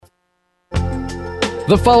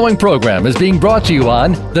The following program is being brought to you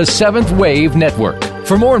on the Seventh Wave Network.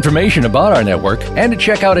 For more information about our network and to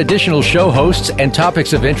check out additional show hosts and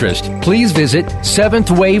topics of interest, please visit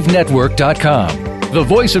seventhwavenetwork.com. The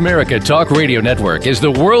Voice America Talk Radio Network is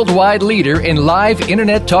the worldwide leader in live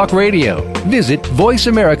Internet talk radio. Visit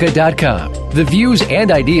voiceamerica.com. The views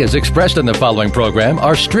and ideas expressed on the following program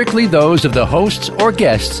are strictly those of the hosts or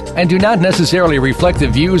guests and do not necessarily reflect the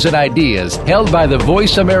views and ideas held by the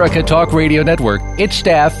Voice America Talk Radio Network, its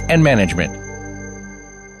staff, and management.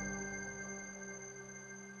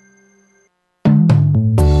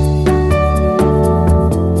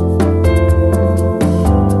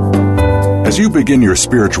 As you begin your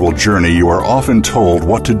spiritual journey, you are often told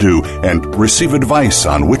what to do and receive advice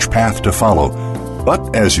on which path to follow.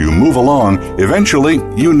 But as you move along, eventually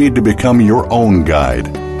you need to become your own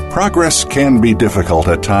guide. Progress can be difficult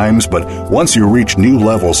at times, but once you reach new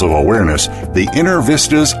levels of awareness, the inner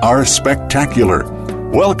vistas are spectacular.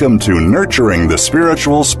 Welcome to Nurturing the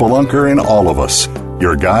Spiritual Spelunker in All of Us.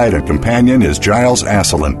 Your guide and companion is Giles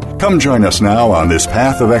Asselin. Come join us now on this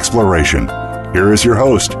path of exploration. Here is your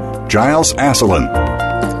host, Giles Asselin.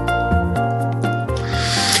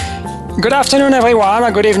 Good afternoon,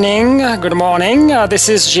 everyone. Good evening. Good morning. This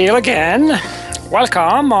is Gilles again.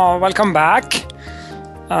 Welcome or welcome back.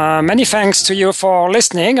 Many thanks to you for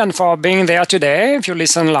listening and for being there today. If you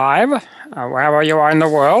listen live, wherever you are in the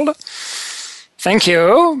world, thank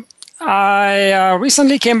you. I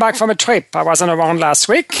recently came back from a trip. I wasn't around last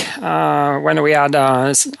week when we had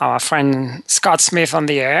our friend Scott Smith on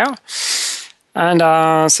the air. And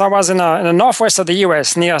so I was in the northwest of the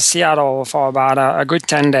U.S., near Seattle, for about a good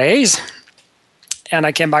 10 days. And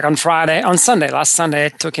I came back on Sunday, last Sunday,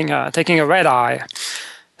 taking a red eye.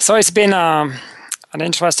 So it's been an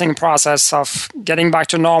interesting process of getting back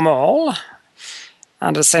to normal,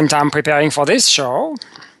 and at the same time preparing for this show.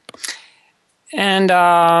 And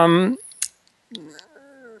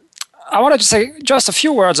I wanted to say just a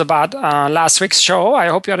few words about last week's show. I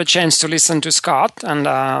hope you had a chance to listen to Scott and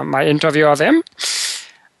my interview of him.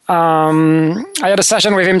 I had a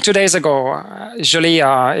session with him 2 days ago. Usually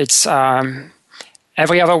it's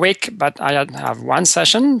every other week, but I have one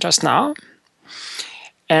session just now.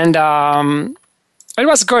 And it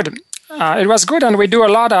was good. It was good, and we do a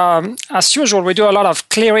lot as usual, we do a lot of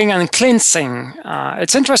clearing and cleansing.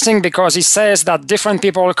 It's interesting because he says that different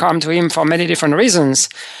people come to him for many different reasons.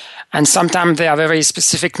 And sometimes they have a very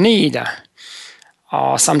specific need,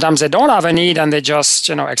 or sometimes they don't have a need and they just,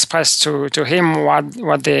 express to him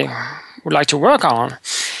what they would like to work on.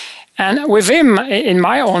 And with him, in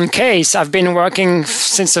my own case, I've been working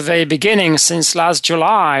since the very beginning, since last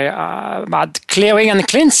July, about clearing and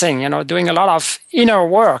cleansing, doing a lot of inner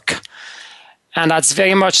work. And that's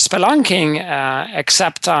very much spelunking,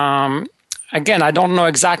 except again, I don't know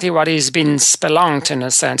exactly what is being spelunked, in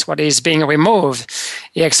a sense, what is being removed.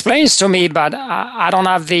 He explains to me, but I don't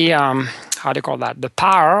have the, the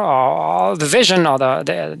power or the vision or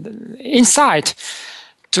the insight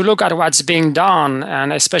to look at what's being done,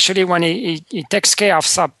 and especially when he takes care of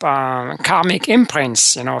some karmic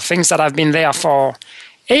imprints, things that have been there for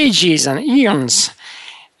ages and eons.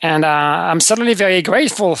 And I'm certainly very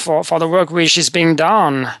grateful for the work which is being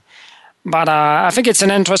done. But I think it's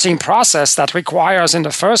an interesting process that requires, in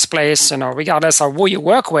the first place, regardless of who you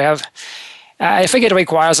work with, I think it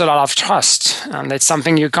requires a lot of trust. And it's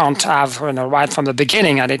something you can't have right from the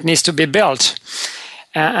beginning, and it needs to be built.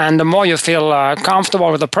 And the more you feel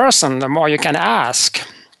comfortable with the person, the more you can ask.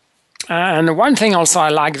 And one thing also I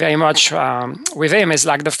like very much with him is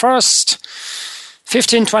like the first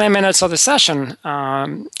 15, 20 minutes of the session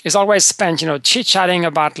is always spent, chit-chatting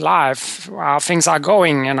about life, how things are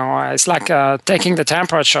going, It's like taking the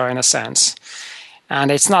temperature, in a sense.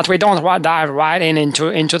 And it's not, we don't dive right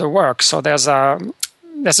into the work. So there's a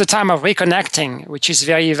time of reconnecting, which is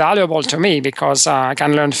very valuable to me because I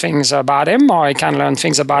can learn things about him, or I can learn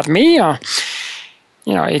things about me. Or,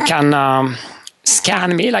 he can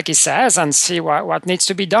scan me, like he says, and see what needs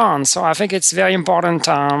to be done. So I think it's very important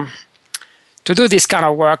to do this kind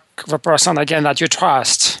of work with a person, again, that you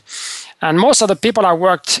trust. And most of the people I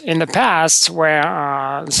worked in the past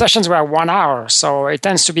were, sessions were 1 hour, so it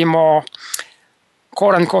tends to be more,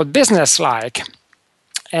 quote-unquote, business-like.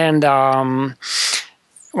 And 1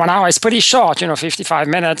 hour is pretty short, 55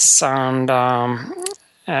 minutes, and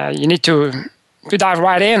you need to dive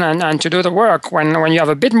right in and to do the work. When you have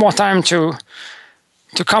a bit more time to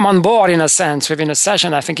come on board, in a sense, within a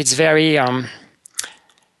session, I think it's very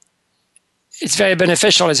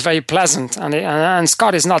beneficial. It's very pleasant, and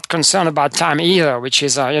Scott is not concerned about time either, which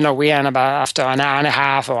is we end about after an hour and a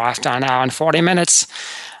half or after an hour and 40 minutes.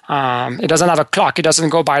 It doesn't have a clock. It doesn't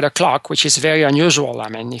go by the clock, which is very unusual. I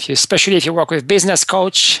mean, especially if you work with business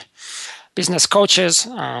coaches,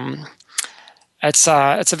 it's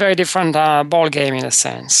a very different ball game in a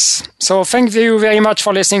sense. So thank you very much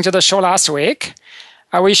for listening to the show last week.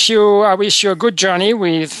 I wish you a good journey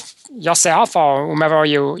with yourself or whomever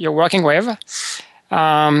you're working with.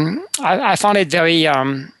 I found it very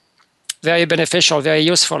very beneficial, very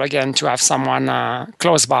useful again to have someone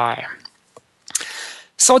close by.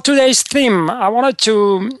 So today's theme,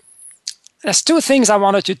 there's two things I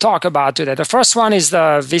wanted to talk about today. The first one is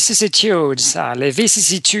the vicissitudes, les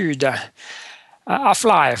vicissitudes of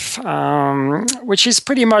life, which is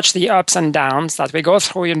pretty much the ups and downs that we go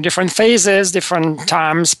through in different phases, different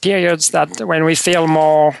times, periods that when we feel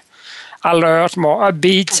more alert, more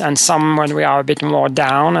upbeat, and some when we are a bit more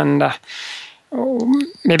down and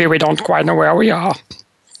maybe we don't quite know where we are.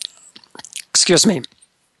 Excuse me.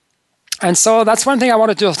 And so that's one thing I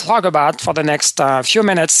wanted to talk about for the next few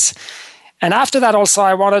minutes. And after that, also,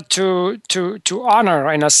 I wanted to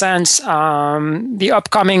honor, in a sense, the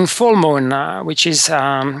upcoming full moon, which is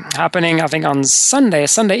happening, I think, on Sunday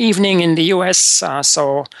evening in the U.S.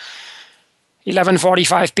 So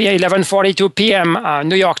 11:45 p.m., 11:42 p.m.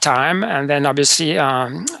 New York time, and then obviously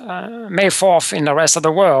May 4th in the rest of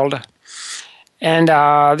the world. And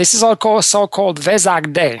this is also called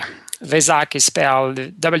Vesak Day. Vesak is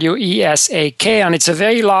spelled W-E-S-A-K, and it's a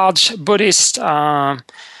very large Buddhist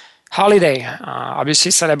holiday, obviously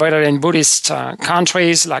celebrated in Buddhist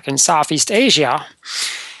countries like in Southeast Asia.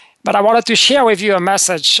 But I wanted to share with you a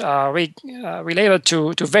message related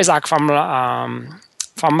to Vesak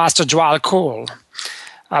from Master Dwal Kul.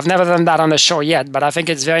 I've never done that on the show yet, but I think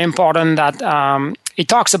it's very important that it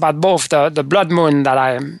talks about both the blood moon that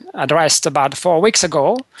I addressed about 4 weeks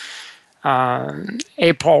ago,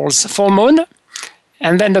 April's full moon,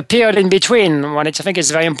 and then the period in between, when I think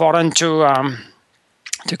it's very important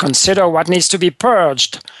to consider what needs to be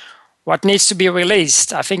purged, what needs to be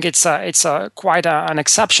released. I think it's quite an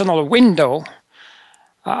exceptional window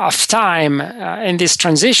of time in this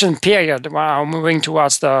transition period while moving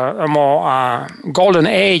towards a more golden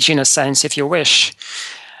age, in a sense, if you wish.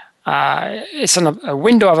 It's a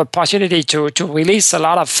window of opportunity to release a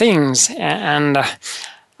lot of things. And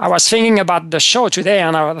I was thinking about the show today,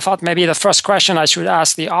 and I thought maybe the first question I should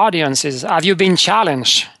ask the audience is, have you been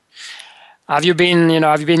challenged? Have you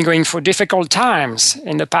been going through difficult times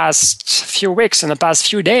in the past few weeks, in the past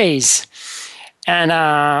few days? And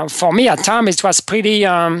for me, at times, it was pretty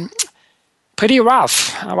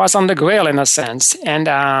rough. I was on the grill, in a sense, and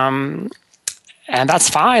that's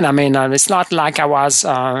fine. I mean, it's not like I was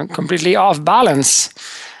completely off balance,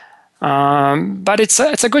 but it's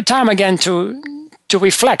a good time again to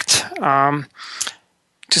reflect,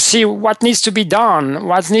 to see what needs to be done,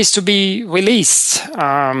 what needs to be released,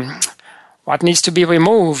 what needs to be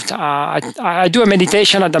removed. I do a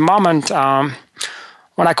meditation at the moment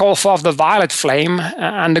when I call forth the violet flame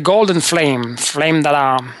and the golden flame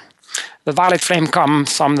that the violet flame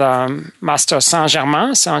comes from the Master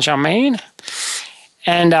Saint-Germain.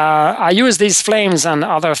 And I use these flames and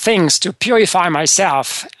other things to purify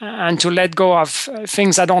myself and to let go of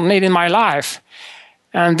things I don't need in my life.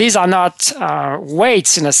 And these are not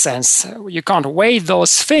weights, in a sense. You can't weigh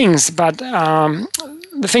those things, but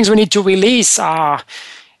the things we need to release are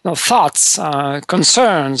thoughts,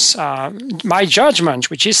 concerns, my judgment,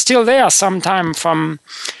 which is still there sometime from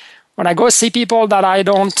when I go see people that I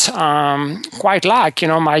don't quite like.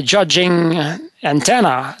 My judging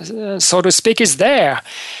antenna, so to speak, is there.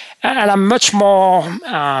 And I'm much more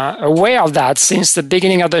aware of that since the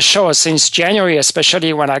beginning of the show, since January,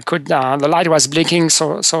 especially when I could, the light was blinking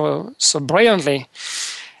so brilliantly.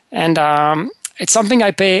 And it's something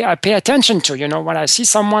I pay attention to. When I see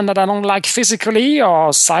someone that I don't like physically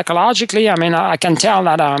or psychologically, I mean, I can tell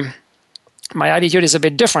that my attitude is a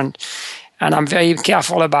bit different, and I'm very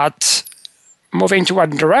careful about moving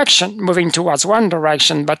towards one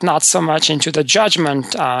direction, but not so much into the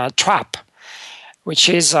judgment trap, which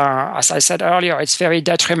is, as I said earlier, it's very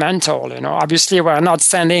detrimental. Obviously, we're not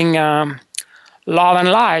sending love and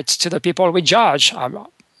light to the people we judge,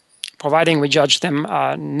 providing we judge them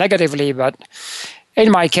negatively. But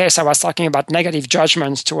in my case, I was talking about negative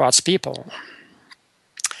judgments towards people.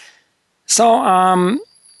 So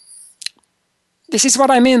this is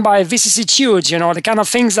what I mean by vicissitudes, the kind of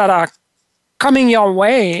things that are coming your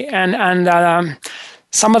way, and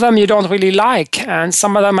some of them you don't really like, and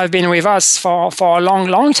some of them have been with us for a long,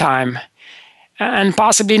 long time. And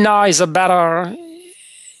possibly now is a better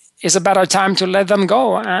time to let them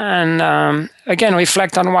go and again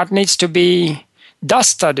reflect on what needs to be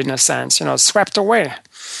dusted, in a sense, swept away.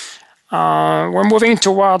 we're moving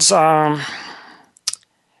towards an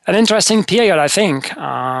interesting period, I think.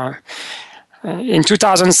 In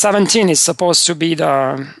 2017, it's supposed to be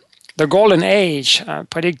the golden age,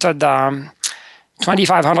 predicted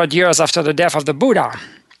 2,500 years after the death of the Buddha,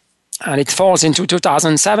 and it falls into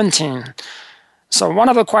 2017. So one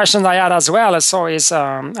of the questions I had as well,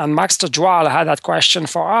 and Max de Joie had that question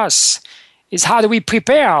for us, is how do we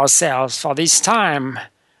prepare ourselves for this time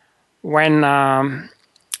when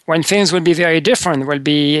things will be very different? Will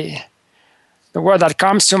be the word that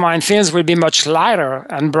comes to mind. Things will be much lighter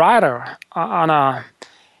and brighter on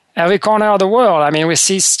every corner of the world. I mean, we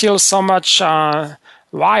see still so much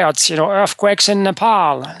riots, earthquakes in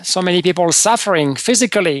Nepal, so many people suffering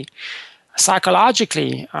physically,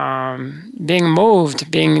 psychologically, being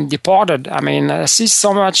moved, being deported. I mean, I see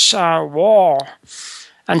so much war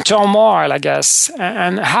and turmoil, I guess.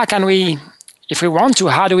 And how can we, if we want to,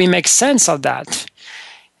 how do we make sense of that?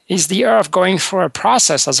 Is the earth going through a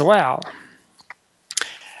process as well?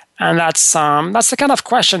 And that's the kind of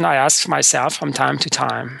question I ask myself from time to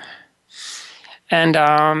time. And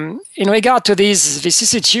in regard to these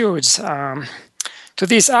vicissitudes, to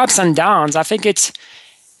these ups and downs, I think it's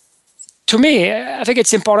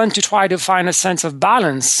important to try to find a sense of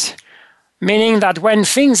balance, meaning that when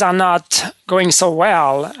things are not going so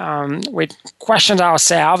well, we question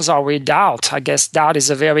ourselves or we doubt. I guess doubt is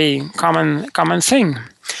a very common thing.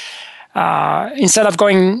 Instead of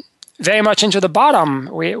going very much into the bottom,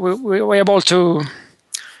 we're able to,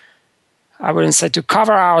 I wouldn't say to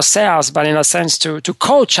cover ourselves, but in a sense to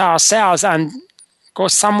coach ourselves and go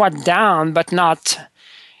somewhat down, but not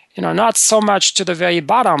so much to the very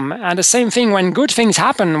bottom. And the same thing when good things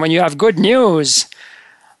happen, when you have good news,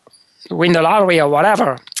 win the lottery or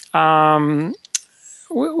whatever,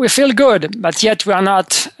 we feel good, but yet we are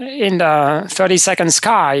not in the 30-second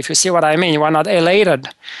sky, if you see what I mean. We're not elated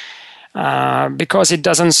because it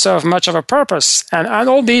doesn't serve much of a purpose. And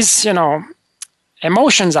all these,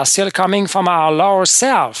 emotions are still coming from our lower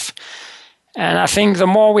self. And I think the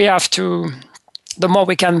more we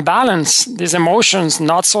can balance these emotions,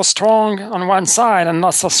 not so strong on one side and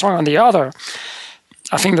not so strong on the other,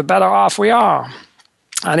 I think the better off we are.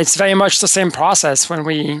 And it's very much the same process when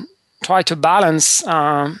we try to balance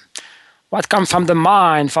what comes from the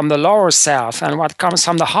mind, from the lower self, and what comes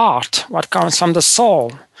from the heart, what comes from the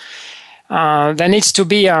soul. There needs to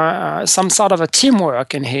be some sort of a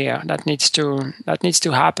teamwork in here that needs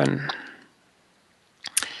to happen.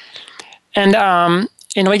 And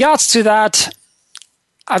in regards to that,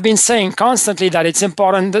 I've been saying constantly that it's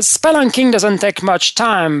important. The spelunking doesn't take much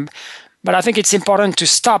time, but I think it's important to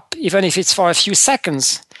stop, even if it's for a few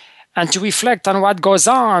seconds, and to reflect on what goes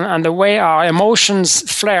on and the way our emotions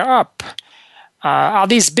flare up. Are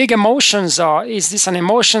these big emotions, or is this an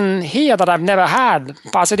emotion here that I've never had,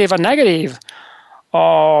 positive or negative?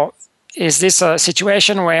 Or is this a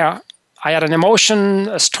situation where I had an emotion,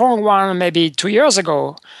 a strong one, maybe 2 years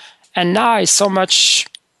ago, and now it's so much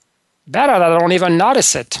better that I don't even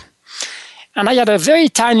notice it? And I had a very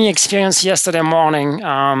tiny experience yesterday morning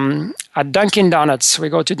at Dunkin' Donuts. We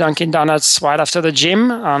go to Dunkin' Donuts right after the gym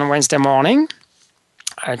on Wednesday morning.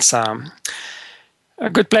 It's a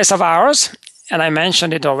good place of ours. And I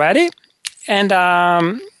mentioned it already. And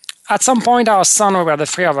at some point, our son, we were the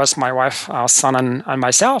three of us, my wife, our son, and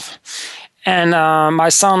myself. And my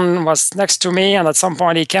son was next to me, and at some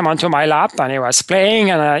point he came onto my lap, and he was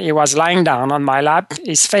playing, and he was lying down on my lap,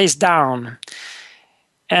 his face down.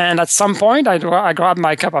 And at some point, I grabbed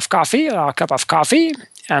our cup of coffee,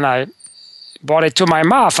 and I brought it to my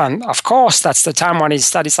mouth. And of course, that's the time when he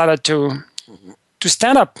decided to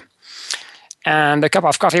stand up. And the cup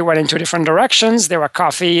of coffee went in two different directions. There was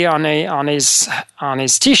coffee on his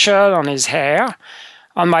T-shirt, on his hair,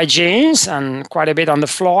 on my jeans, and quite a bit on the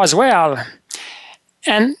floor as well.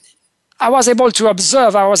 And I was able to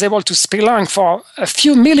observe, I was able to spelunk for a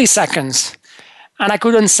few milliseconds, and I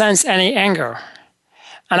couldn't sense any anger.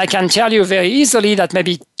 And I can tell you very easily that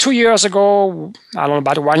maybe 2 years ago, I don't know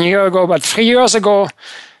about 1 year ago, but 3 years ago,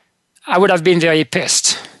 I would have been very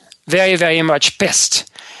pissed, very, very much pissed.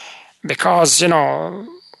 Because,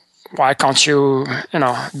 why can't you,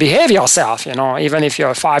 behave yourself, even if you're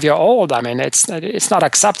a 5-year-old? I mean, it's not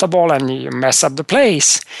acceptable, and you mess up the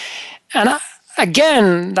place. And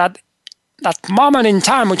again, that moment in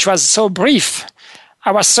time, which was so brief,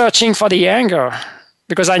 I was searching for the anger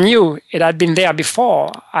because I knew it had been there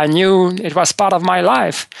before. I knew it was part of my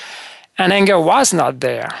life, and anger was not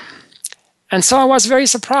there. And so I was very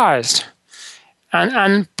surprised,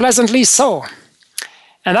 and pleasantly so.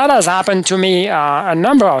 And that has happened to me a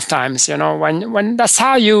number of times, when that's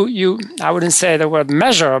how you I wouldn't say the word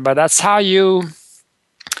measure, but that's how you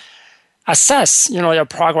assess, your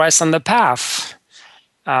progress on the path.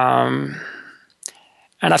 And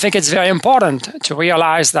I think it's very important to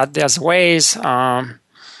realize that there's ways where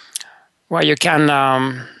we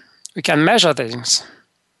can measure things.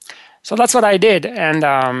 So that's what I did, and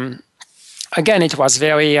again, it was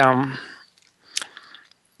very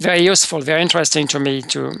useful, very interesting to me.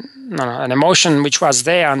 An emotion which was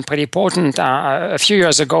there and pretty potent a few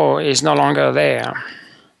years ago is no longer there.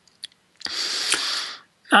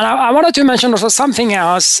 And I wanted to mention also something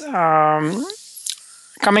else.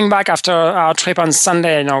 Coming back after our trip on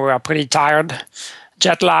Sunday, we were pretty tired,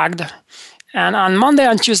 jet-lagged. And on Monday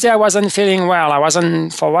and Tuesday, I wasn't feeling well. I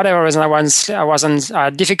wasn't, for whatever reason, I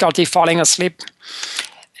wasn't difficulty falling asleep.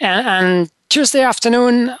 And Tuesday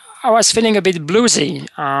afternoon, I was feeling a bit bluesy.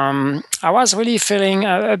 I was really feeling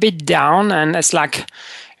a bit down. And it's like,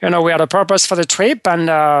 we had a purpose for the trip, and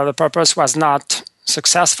the purpose was not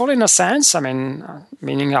successful in a sense.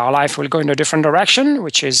 Meaning our life will go in a different direction,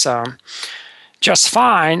 which is just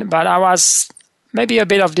fine. But I was maybe a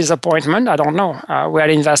bit of disappointment. I don't know. We had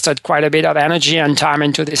invested quite a bit of energy and time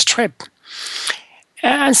into this trip.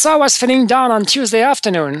 And so I was feeling down on Tuesday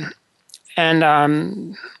afternoon. And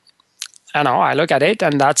I look at it,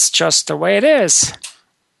 and that's just the way it is.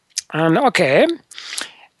 And okay.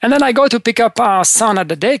 And then I go to pick up our son at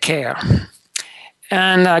the daycare.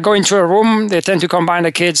 And I go into a room. They tend to combine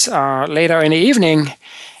the kids later in the evening.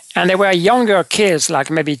 And they were younger kids, like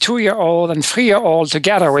maybe 2-year-old and 3-year-old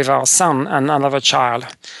together with our son and another child.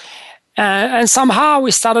 And somehow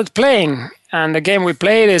we started playing. And the game we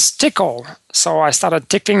played is tickle. So I started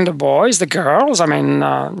tickling the boys, the girls.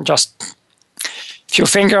 Just a few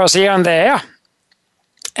fingers here and there.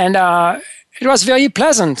 And it was very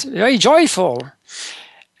pleasant, very joyful.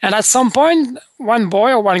 And at some point, one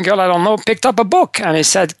boy or one girl, I don't know, picked up a book. And he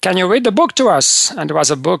said, "Can you read the book to us?" And it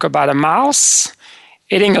was a book about a mouse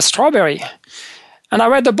eating a strawberry. And I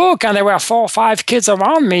read the book, and there were 4 or 5 kids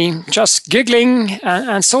around me just giggling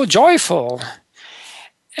and so joyful.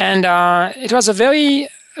 And it was a very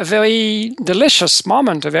delicious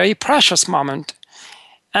moment, a very precious moment.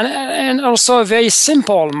 And also a very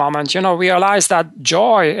simple moment. Realize that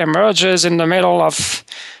joy emerges in the middle of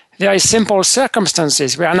very simple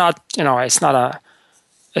circumstances. We are not, it's not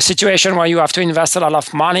a situation where you have to invest a lot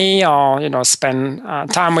of money or, spend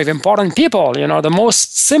time with important people. The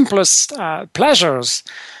most simplest pleasures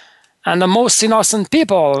and the most innocent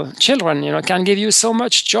people, children, can give you so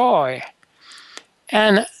much joy.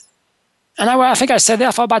 And I think I stayed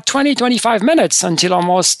there for about 20, 25 minutes until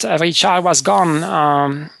almost every child was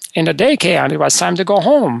gone in the daycare, and it was time to go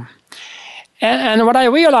home. And what I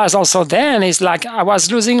realized also then is like I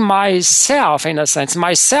was losing myself in a sense.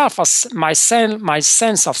 My sense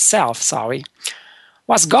of self,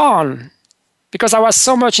 was gone because I was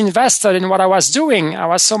so much invested in what I was doing. I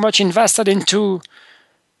was so much invested into,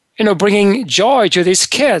 bringing joy to these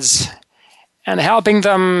kids and helping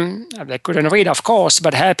them. They couldn't read, of course,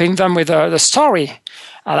 but helping them with the story.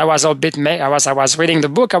 And I was reading the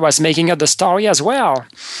book. I was making up the story as well.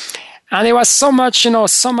 And there was so much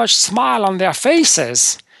smile on their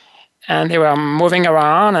faces. And they were moving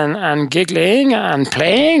around and giggling and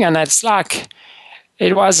playing. And it's like,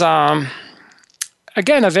 it was,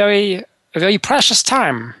 again, a very precious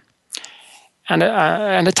time. And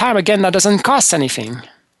a time, again, that doesn't cost anything.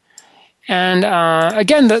 And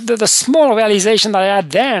again, the small realization that I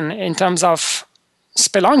had then in terms of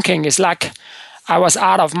spelunking is like I was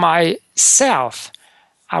out of my self.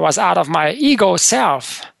 I was out of my ego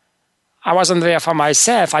self. I wasn't there for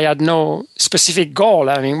myself. I had no specific goal.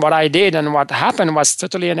 What I did and what happened was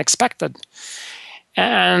totally unexpected.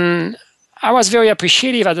 And I was very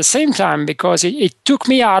appreciative at the same time because it took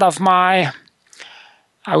me out of my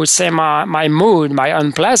mood, my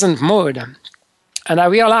unpleasant mood. And I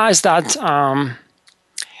realized that,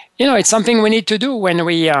 it's something we need to do when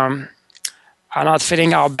we are not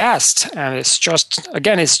feeling our best. And it's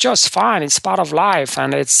just fine. It's part of life.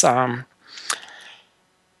 And it's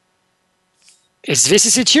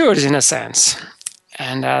vicissitudes in a sense.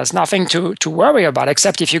 And there's nothing to worry about,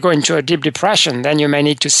 except if you go into a deep depression, then you may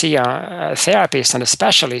need to see a therapist and a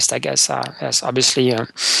specialist, I guess. There's obviously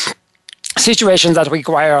situations that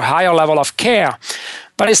require a higher level of care.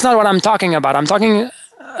 But it's not what I'm talking about. I'm talking,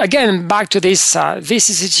 again, back to these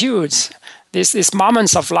vicissitudes, these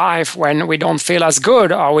moments of life when we don't feel as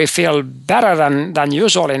good or we feel better than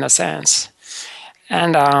usual in a sense.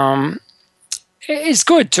 And it's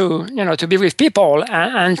good to be with people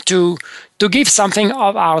and to give something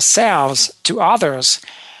of ourselves to others.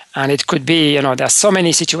 And it could be, there's so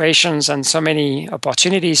many situations and so many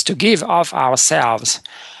opportunities to give of ourselves.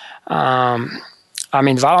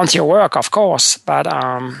 Volunteer work, of course, but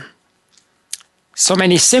so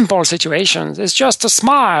many simple situations. It's just a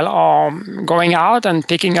smile or going out and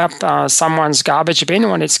picking up someone's garbage bin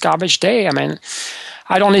when it's garbage day. I mean,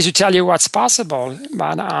 I don't need to tell you what's possible,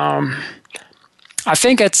 but I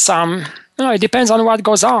think it's, it depends on what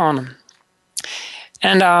goes on.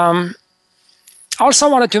 And I also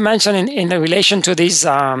wanted to mention in relation to these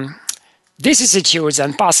vicissitudes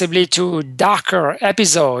and possibly to darker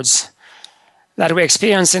episodes that we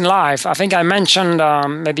experience in life. I think I mentioned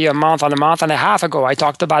maybe a month and a half ago, I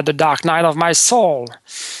talked about the dark night of my soul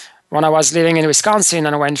when I was living in Wisconsin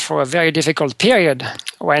and went through a very difficult period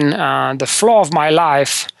when the floor of my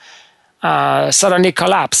life suddenly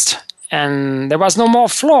collapsed and there was no more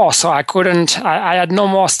floor, so I had no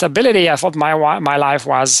more stability. I thought my life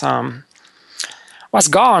was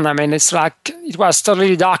gone. I mean, it's like it was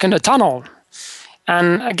totally dark in the tunnel.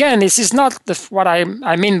 And again, this is not what I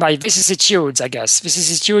mean by vicissitudes, I guess.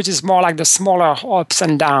 Vicissitudes is more like the smaller ups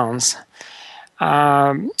and downs.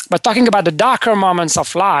 But talking about the darker moments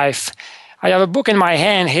of life, I have a book in my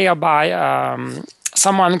hand here by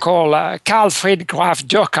someone called Carl Friedrich Graf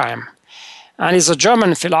Durkheim. And he's a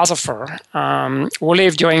German philosopher who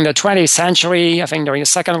lived during the 20th century, I think during the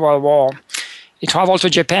Second World War. He traveled to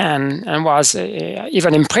Japan and was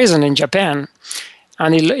even imprisoned in Japan.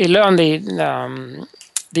 And he learned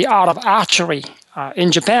the art of archery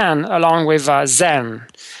in Japan along with Zen.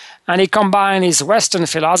 And he combined his Western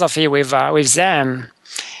philosophy with Zen.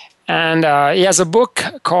 And he has a book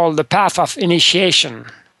called The Path of Initiation.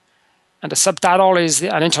 And the subtitle is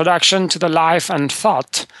An Introduction to the Life and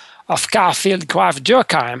Thought of Carl Friedrich Graf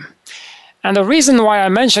Durkheim. And the reason why I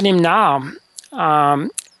mention him now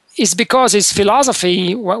is because his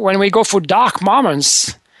philosophy, when we go through dark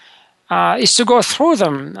moments, is to go through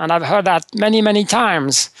them. And I've heard that many, many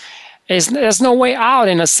times. There's no way out,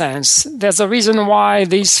 in a sense. There's a reason why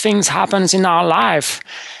these things happen in our life,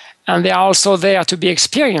 and they are also there to be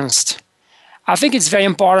experienced. I think it's very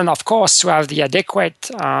important, of course, to have the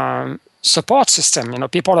adequate support system,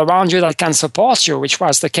 people around you that can support you, which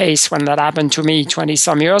was the case when that happened to me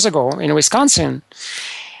 20-some years ago in Wisconsin.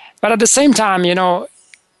 But at the same time,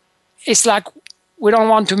 it's like we don't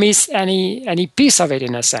want to miss any piece of it,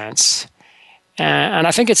 in a sense. And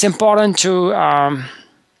I think it's important to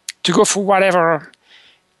go through whatever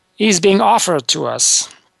is being offered to us.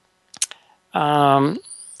 I'm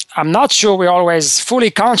not sure we're always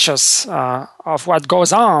fully conscious of what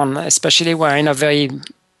goes on, especially when we're in a very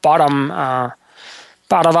bottom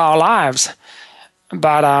part of our lives.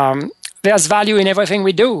 But there's value in everything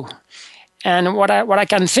we do. And what I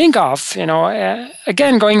can think of,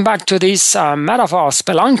 again, going back to this metaphor of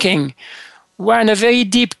spelunking, we're in a very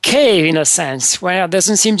deep cave, in a sense, where there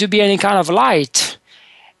doesn't seem to be any kind of light.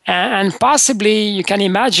 And possibly, you can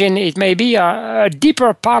imagine, it may be a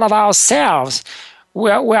deeper part of ourselves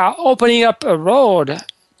where we are opening up a road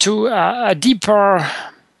to a deeper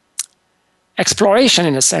exploration,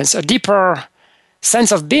 in a sense, a deeper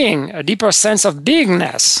sense of being, a deeper sense of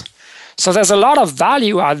beingness. So there's a lot of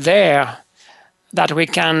value out there that we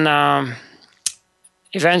can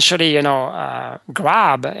eventually,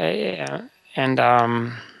 grab.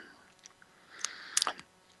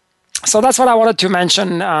 So that's what I wanted to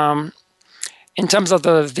mention in terms of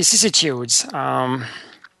the vicissitudes.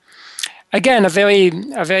 Again, a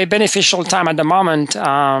very beneficial time at the moment,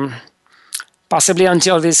 possibly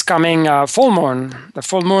until this coming full moon, the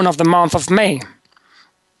full moon of the month of May.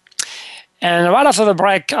 And right after the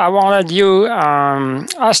break, I wanted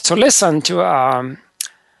us to listen to a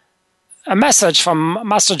message from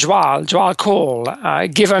Master Djwal Cole,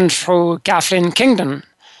 given through Kathleen Kingdon.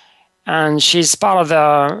 And she's part of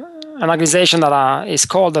an organization that is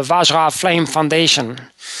called the Vajra Flame Foundation.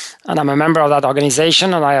 And I'm a member of that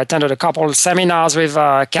organization, and I attended a couple of seminars with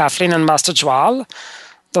Kathleen and Master Djwal.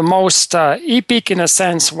 The most epic, in a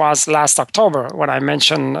sense, was last October, when I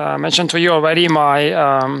mentioned to you already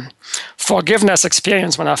my forgiveness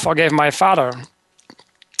experience when I forgave my father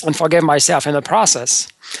and forgave myself in the process.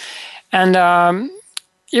 And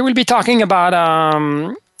he will be talking about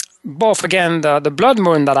both, again, the blood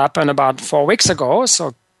moon that happened about 4 weeks ago.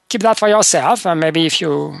 So keep that for yourself, and maybe if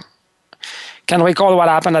you can recall what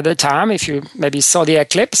happened at the time, if you maybe saw the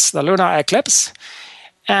eclipse, the lunar eclipse.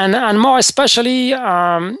 And more especially,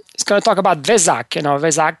 it's going to talk about Vesak.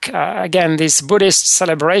 Vesak, again, this Buddhist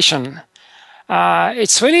celebration.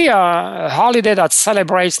 It's really a holiday that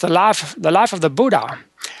celebrates the life of the Buddha.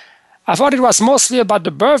 I thought it was mostly about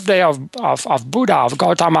the birthday of Buddha, of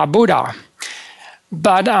Gautama Buddha.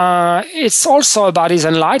 But it's also about his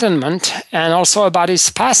enlightenment and also about his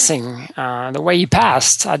passing, the way he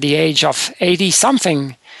passed at the age of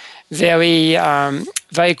 80-something very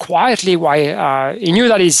very quietly while he knew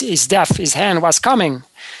that his death, his hand was coming.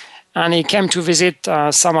 And he came to visit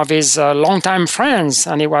some of his longtime friends,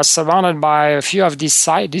 and he was surrounded by a few of these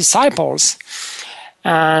disciples.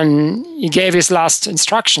 And he gave his last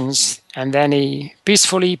instructions, and then he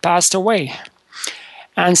peacefully passed away.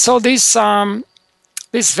 And so this coming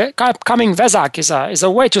Vesak is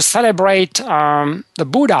a way to celebrate the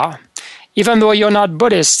Buddha. Even though you're not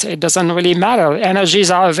Buddhist, it doesn't really matter. Energies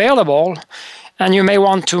are available, and you may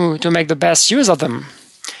want to make the best use of them.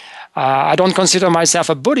 I don't consider myself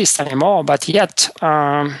a Buddhist anymore, but yet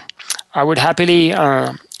I would happily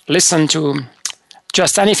listen to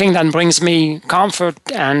just anything that brings me comfort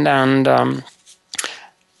and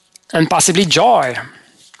possibly joy.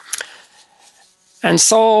 And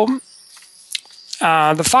so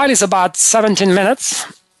the file is about 17 minutes.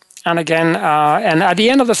 And again, and at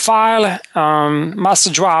the end of the file,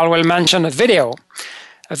 Master Joel will mention a video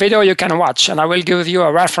you can watch, and I will give you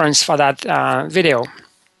a reference for that video.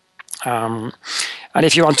 And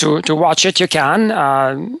if you want to watch it, you can,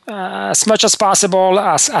 as much as possible,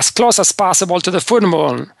 as close as possible to the full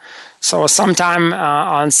moon. So sometime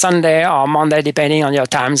on Sunday or Monday, depending on your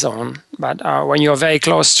time zone. But when you're very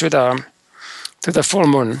close to the full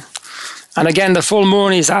moon. And again, the full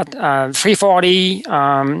moon is at 3:40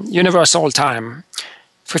 Universal Time,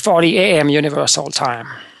 3:40 a.m. Universal Time.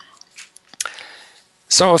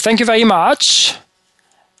 So thank you very much.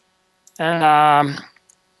 And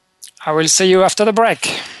I will see you after the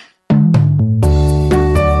break.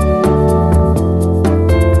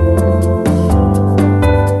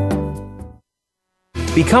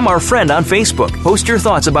 Become our friend on Facebook. Post your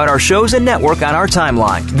thoughts about our shows and network on our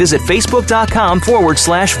timeline. Visit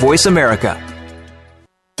facebook.com/Voice America.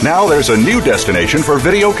 Now there's a new destination for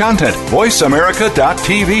video content,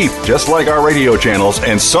 voiceamerica.tv. Just like our radio channels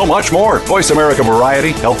and so much more. Voice America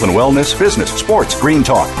Variety, Health and Wellness, Business, Sports, Green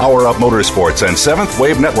Talk, Power Up Motorsports, and Seventh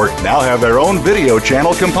Wave Network now have their own video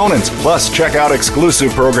channel components. Plus, check out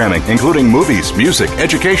exclusive programming, including movies, music,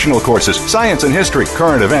 educational courses, science and history,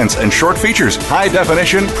 current events, and short features.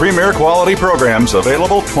 High-definition, premier quality programs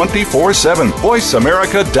available 24/7.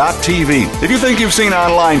 VoiceAmerica.tv. If you think you've seen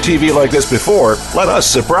online TV like this before, let us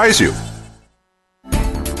surprise you.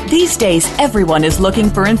 These days, everyone is looking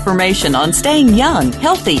for information on staying young,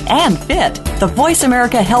 healthy, and fit. The Voice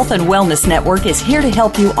America Health and Wellness Network is here to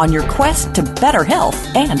help you on your quest to better health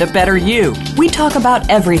and a better you. We talk about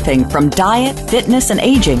everything from diet, fitness, and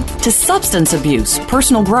aging to substance abuse,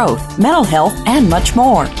 personal growth, mental health, and much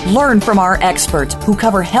more. Learn from our experts who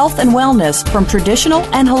cover health and wellness from traditional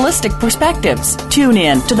and holistic perspectives. Tune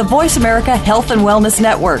in to the Voice America Health and Wellness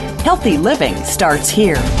Network. Healthy living starts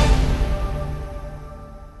here.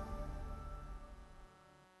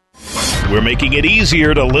 We're making it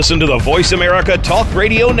easier to listen to the Voice America Talk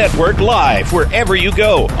Radio Network live wherever you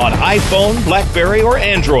go on iPhone, BlackBerry, or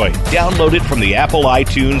Android. Download it from the Apple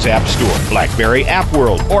iTunes App Store, BlackBerry App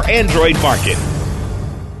World, or Android Market.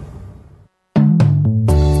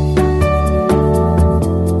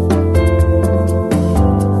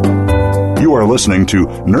 You are listening to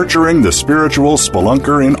Nurturing the Spiritual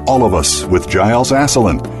Spelunker in All of Us with Giles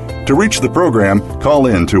Asselin. To reach the program, call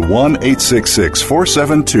in to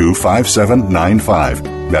 1-866-472-5795.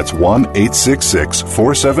 That's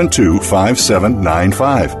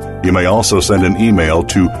 1-866-472-5795. You may also send an email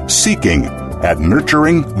to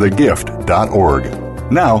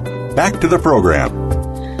seeking@nurturingthegift.org. Now, back to the program.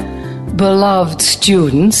 Beloved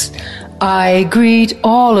students, I greet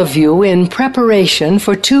all of you in preparation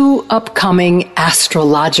for 2 upcoming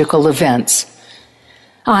astrological events.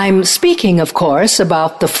 I'm speaking, of course,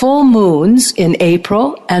 about the full moons in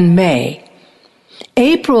April and May.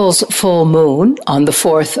 April's full moon, on the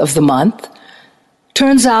 4th of the month,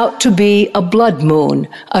 turns out to be a blood moon,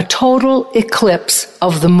 a total eclipse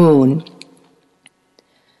of the moon.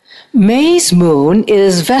 May's moon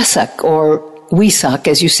is Vesak, or Wesak,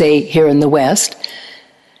 as you say here in the West,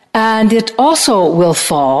 and it also will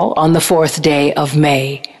fall on the 4th day of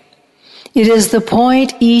May. It is the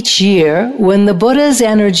point each year when the Buddha's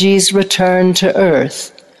energies return to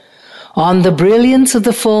earth. On the brilliance of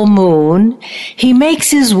the full moon, he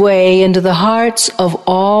makes his way into the hearts of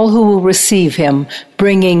all who will receive him,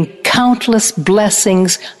 bringing countless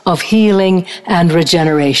blessings of healing and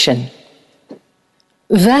regeneration.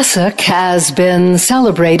 Vesak has been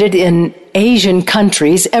celebrated in Asian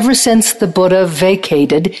countries ever since the Buddha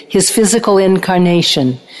vacated his physical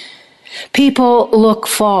incarnation. People look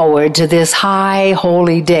forward to this high,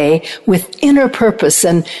 holy day with inner purpose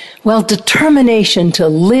and, determination to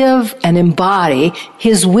live and embody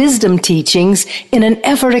his wisdom teachings in an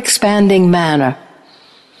ever-expanding manner.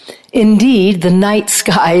 Indeed, the night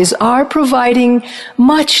skies are providing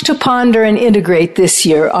much to ponder and integrate this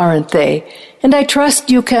year, aren't they? And I trust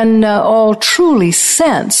you can all truly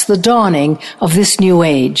sense the dawning of this new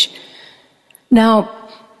age. Now,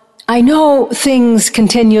 I know things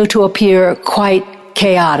continue to appear quite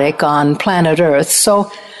chaotic on planet Earth, so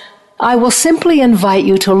I will simply invite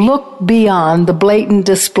you to look beyond the blatant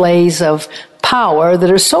displays of power that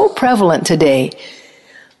are so prevalent today.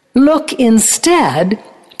 Look instead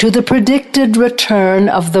to the predicted return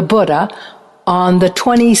of the Buddha on the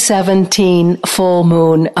 2017 full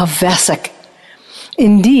moon of Vesak.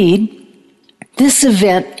 Indeed, this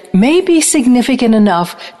event may be significant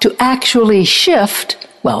enough to actually shift,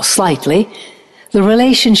 well, slightly, the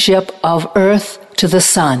relationship of Earth to the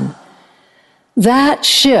Sun. That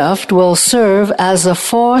shift will serve as a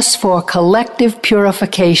force for collective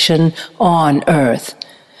purification on Earth.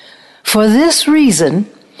 For this reason,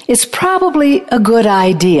 it's probably a good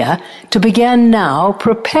idea to begin now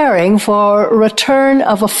preparing for a return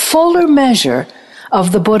of a fuller measure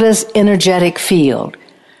of the Buddha's energetic field.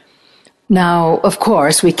 Now, of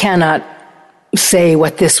course, we cannot say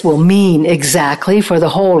what this will mean exactly for the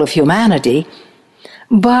whole of humanity,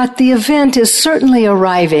 but the event is certainly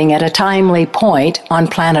arriving at a timely point on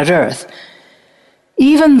planet Earth.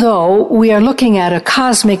 Even though we are looking at a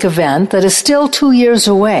cosmic event that is still 2 years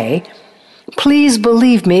away, please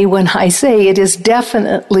believe me when I say it is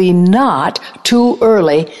definitely not too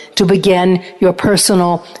early to begin your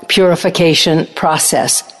personal purification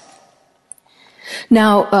process.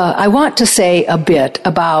 Now, I want to say a bit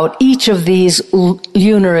about each of these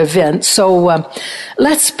lunar events, so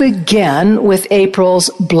let's begin with April's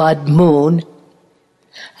blood moon.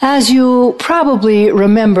 As you probably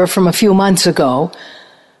remember from a few months ago,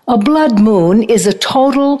 a blood moon is a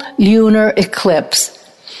total lunar eclipse,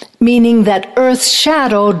 meaning that Earth's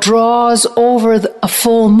shadow draws over a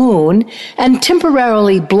full moon and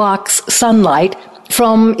temporarily blocks sunlight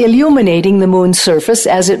from illuminating the moon's surface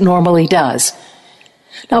as it normally does.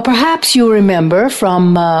 Now, perhaps you remember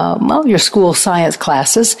from, your school science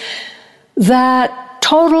classes that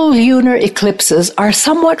total lunar eclipses are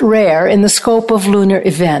somewhat rare in the scope of lunar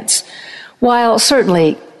events. While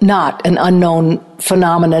certainly not an unknown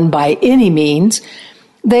phenomenon by any means,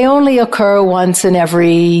 they only occur once in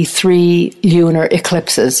every 3 lunar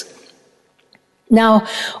eclipses. Now,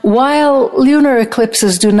 while lunar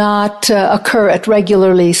eclipses do not occur at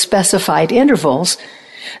regularly specified intervals,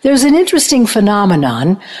 there's an interesting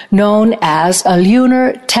phenomenon known as a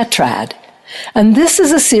lunar tetrad, and this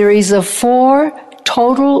is a series of 4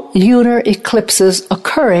 total lunar eclipses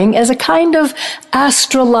occurring as a kind of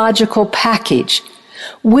astrological package.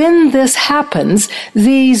 When this happens,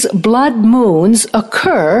 these blood moons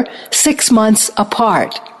occur 6 months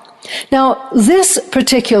apart. Now, this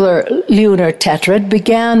particular lunar tetrad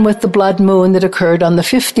began with the blood moon that occurred on the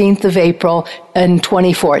 15th of April in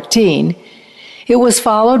 2014. It was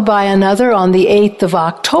followed by another on the 8th of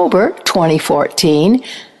October, 2014,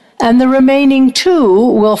 and the remaining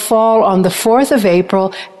 2 will fall on the 4th of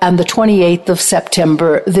April and the 28th of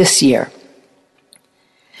September this year.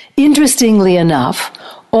 Interestingly enough,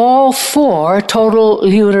 all 4 total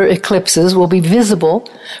lunar eclipses will be visible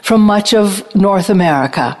from much of North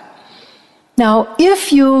America. Now,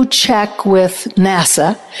 if you check with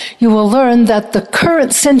NASA, you will learn that the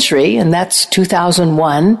current century, and that's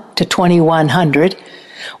 2001 to 2100,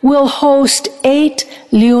 will host 8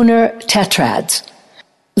 lunar tetrads.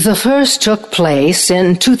 The first took place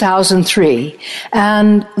in 2003,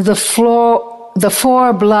 and the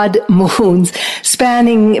 4 blood moons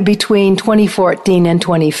spanning between 2014 and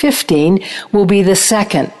 2015 will be the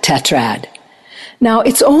second tetrad. Now,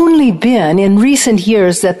 it's only been in recent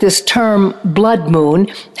years that this term blood moon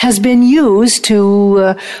has been used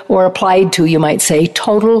to, or applied to, you might say,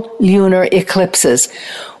 total lunar eclipses.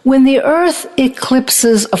 When the Earth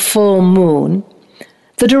eclipses a full moon,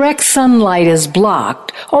 the direct sunlight is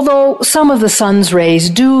blocked, although some of the sun's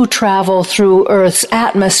rays do travel through Earth's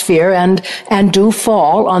atmosphere and do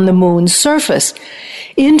fall on the moon's surface.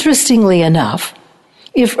 Interestingly enough,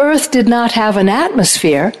 if Earth did not have an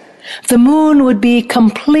atmosphere, the moon would be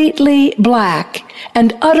completely black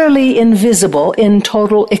and utterly invisible in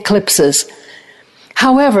total eclipses.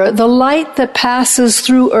 However, the light that passes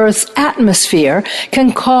through Earth's atmosphere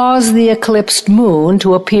can cause the eclipsed moon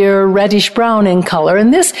to appear reddish-brown in color,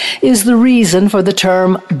 and this is the reason for the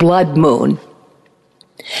term blood moon.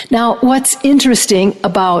 Now, what's interesting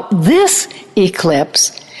about this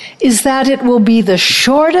eclipse is that it will be the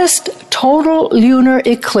shortest total lunar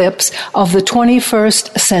eclipse of the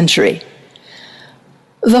 21st century.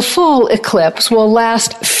 The full eclipse will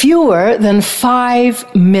last fewer than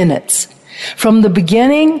 5 minutes. From the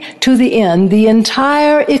beginning to the end, the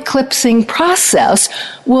entire eclipsing process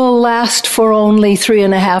will last for only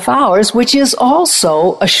 3.5 hours, which is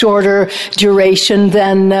also a shorter duration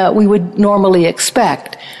than we would normally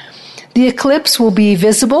expect. The eclipse will be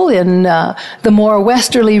visible in the more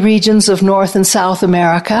westerly regions of North and South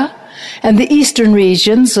America, and the eastern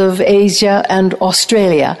regions of Asia and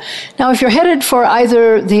Australia. Now, if you're headed for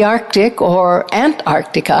either the Arctic or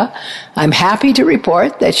Antarctica, I'm happy to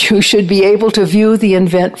report that you should be able to view the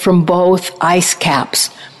event from both ice caps.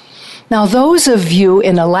 Now, those of you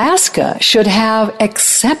in Alaska should have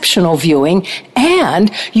exceptional viewing,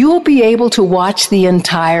 and you'll be able to watch the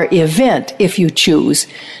entire event if you choose.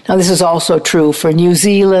 Now, this is also true for New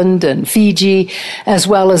Zealand and Fiji, as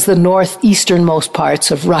well as the northeasternmost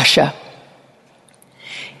parts of Russia.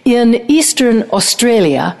 In eastern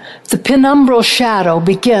Australia, the penumbral shadow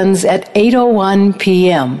begins at 8:01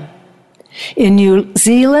 p.m. In New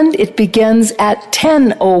Zealand, it begins at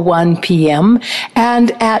 10:01 p.m.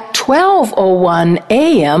 and at 12:01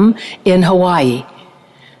 a.m. in Hawaii.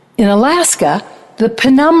 In Alaska, the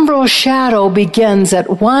penumbral shadow begins at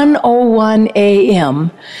 1:01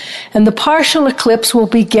 a.m. and the partial eclipse will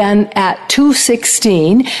begin at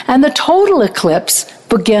 2:16 and the total eclipse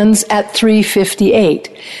begins at 3:58.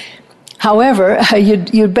 However,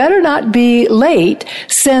 you'd better not be late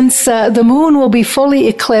since the moon will be fully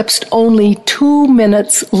eclipsed only 2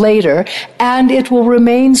 minutes later, and it will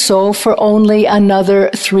remain so for only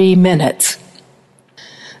another 3 minutes.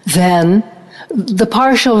 Then, the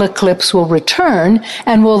partial eclipse will return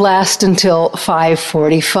and will last until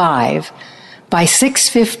 5:45. By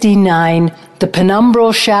 6:59, the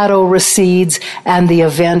penumbral shadow recedes and the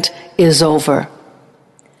event is over.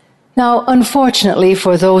 Now, unfortunately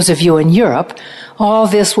for those of you in Europe, all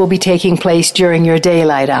this will be taking place during your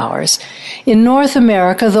daylight hours. In North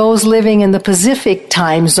America, those living in the Pacific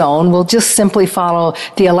time zone will just simply follow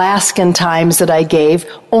the Alaskan times that I gave,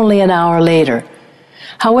 only an hour later.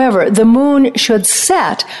 However, the moon should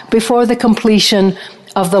set before the completion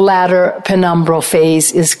of the latter penumbral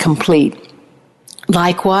phase is complete.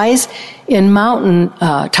 Likewise, in Mountain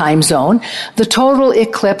time zone, the total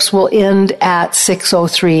eclipse will end at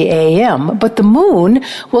 6:03 a.m., but the moon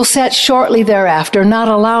will set shortly thereafter, not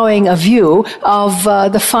allowing a view of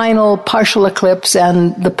the final partial eclipse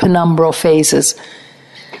and the penumbral phases.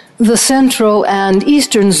 The central and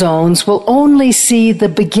eastern zones will only see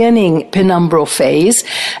the beginning penumbral phase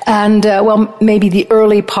and, maybe the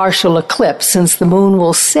early partial eclipse, since the moon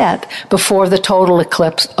will set before the total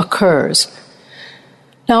eclipse occurs.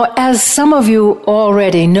 Now, as some of you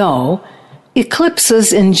already know,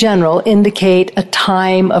 eclipses in general indicate a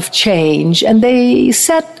time of change, and they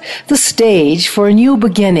set the stage for a new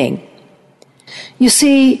beginning. You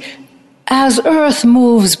see, as Earth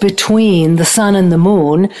moves between the sun and the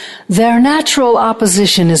moon, their natural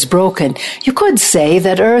opposition is broken. You could say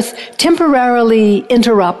that Earth temporarily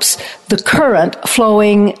interrupts the current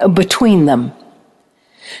flowing between them.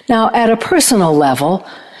 Now, at a personal level,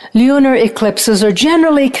 lunar eclipses are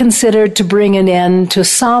generally considered to bring an end to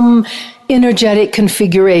some energetic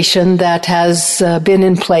configuration that has been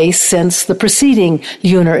in place since the preceding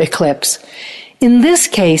lunar eclipse. In this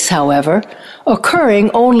case, however,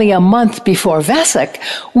 occurring only a month before Vesak,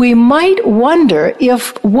 we might wonder if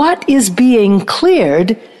what is being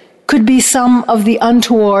cleared could be some of the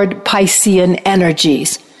untoward Piscean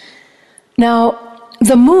energies. Now,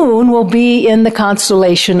 the moon will be in the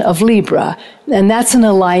constellation of Libra, and that's an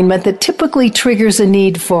alignment that typically triggers a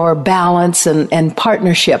need for balance and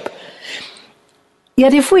partnership.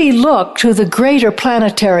 Yet if we look to the greater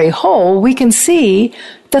planetary whole, we can see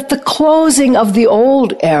that the closing of the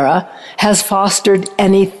old era has fostered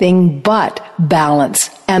anything but balance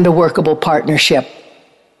and a workable partnership.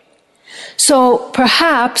 So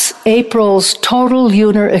perhaps April's total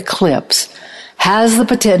lunar eclipse has the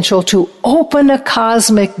potential to open a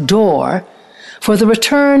cosmic door for the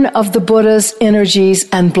return of the Buddha's energies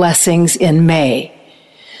and blessings in May.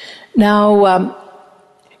 Now,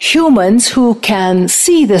 humans who can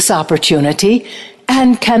see this opportunity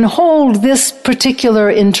and can hold this particular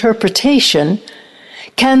interpretation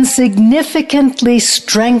can significantly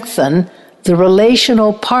strengthen the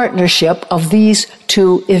relational partnership of these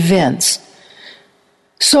two events.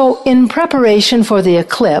 So, in preparation for the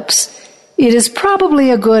eclipse, it is probably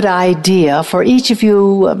a good idea for each of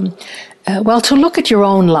you, to look at your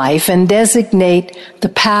own life and designate the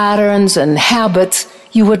patterns and habits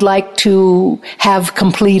you would like to have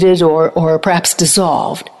completed or perhaps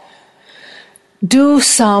dissolved. Do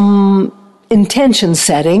some intention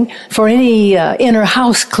setting for any inner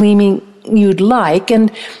house cleaning you'd like,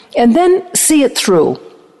 and then see it through.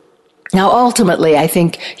 Now, ultimately, I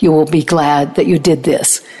think you will be glad that you did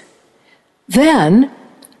this. Then,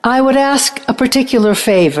 I would ask a particular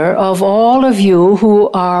favor of all of you who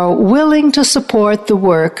are willing to support the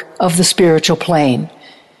work of the spiritual plane.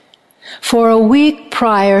 For a week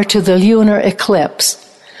prior to the lunar eclipse,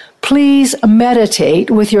 please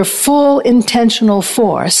meditate with your full intentional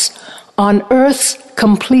force on Earth's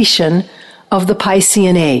completion of the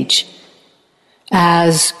Piscean Age.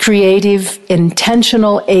 As creative,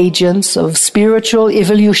 intentional agents of spiritual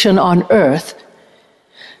evolution on Earth,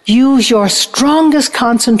 use your strongest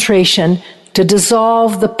concentration to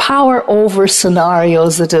dissolve the power over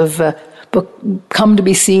scenarios that have come to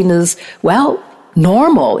be seen as, well,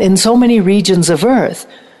 normal in so many regions of Earth.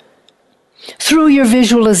 Through your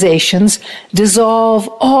visualizations, dissolve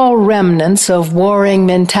all remnants of warring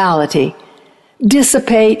mentality.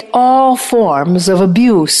 Dissipate all forms of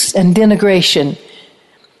abuse and denigration.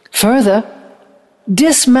 Further,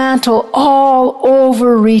 dismantle all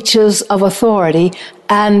overreaches of authority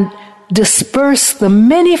and disperse the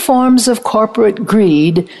many forms of corporate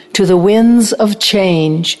greed to the winds of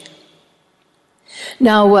change.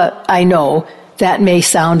 Now, I know that may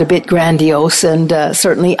sound a bit grandiose and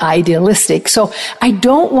certainly idealistic, so I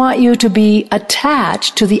don't want you to be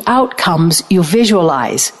attached to the outcomes you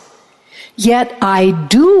visualize. Yet I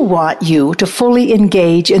do want you to fully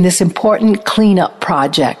engage in this important cleanup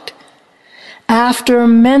project. After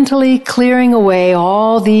mentally clearing away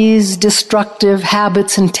all these destructive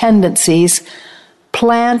habits and tendencies,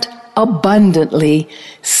 plant abundantly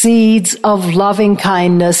seeds of loving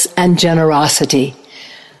kindness and generosity.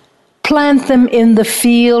 Plant them in the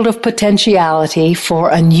field of potentiality for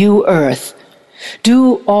a new earth.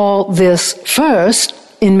 Do all this first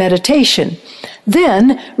in meditation,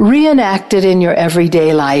 then reenact it in your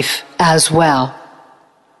everyday life as well.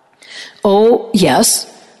 Oh, yes,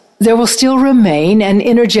 there will still remain an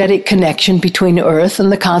energetic connection between Earth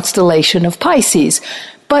and the constellation of Pisces,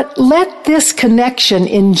 but let this connection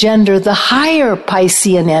engender the higher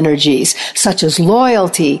Piscean energies, such as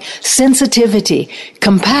loyalty, sensitivity,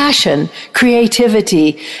 compassion,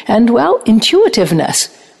 creativity, and, well,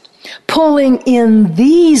 intuitiveness. Pulling in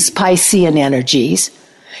these Piscean energies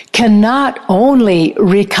can not only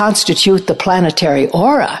reconstitute the planetary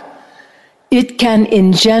aura, it can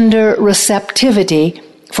engender receptivity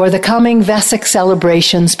for the coming Vesic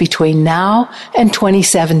celebrations between now and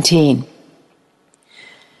 2017.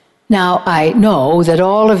 Now, I know that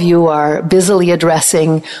all of you are busily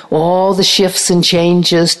addressing all the shifts and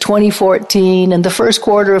changes 2014 and the first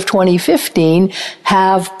quarter of 2015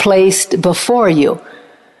 have placed before you.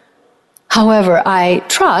 However, I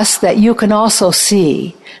trust that you can also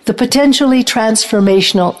see the potentially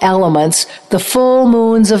transformational elements the full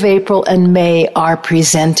moons of April and May are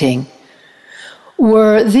presenting.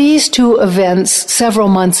 Were these two events several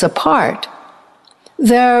months apart,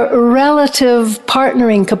 their relative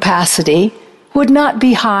partnering capacity would not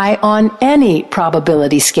be high on any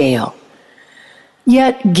probability scale.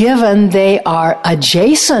 Yet, given they are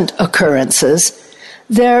adjacent occurrences,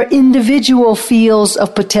 their individual fields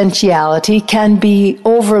of potentiality can be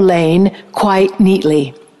overlain quite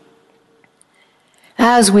neatly.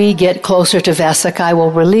 As we get closer to Vesic, I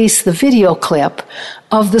will release the video clip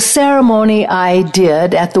of the ceremony I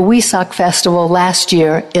did at the Wesak Festival last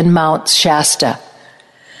year in Mount Shasta.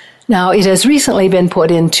 Now, it has recently been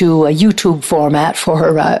put into a YouTube format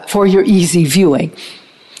for your easy viewing.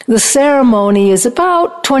 The ceremony is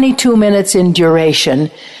about 22 minutes in duration,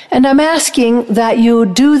 and I'm asking that you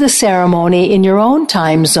do the ceremony in your own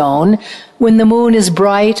time zone when the moon is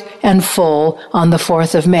bright and full on the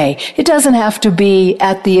 4th of May. It doesn't have to be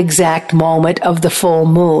at the exact moment of the full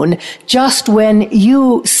moon, just when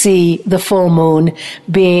you see the full moon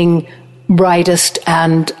being brightest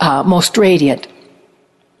and most radiant.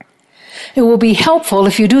 It will be helpful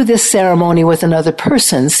if you do this ceremony with another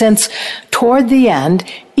person, since toward the end,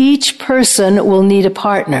 each person will need a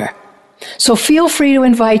partner. So feel free to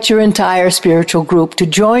invite your entire spiritual group to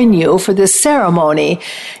join you for this ceremony.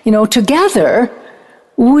 Together,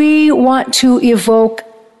 we want to evoke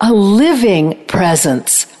a living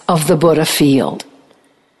presence of the Buddha field.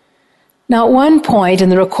 Now, at one point in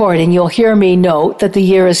the recording, you'll hear me note that the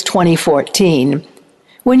year is 2014.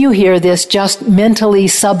 When you hear this, just mentally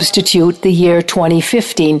substitute the year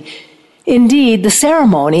 2015. Indeed, the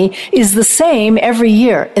ceremony is the same every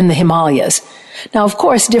year in the Himalayas. Now, of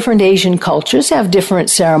course, different Asian cultures have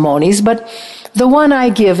different ceremonies, but the one I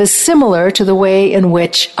give is similar to the way in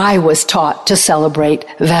which I was taught to celebrate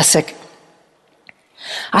Vesic.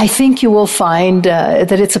 I think you will find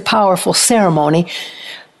that it's a powerful ceremony,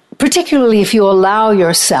 particularly if you allow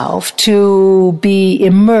yourself to be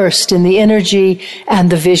immersed in the energy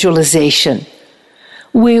and the visualization.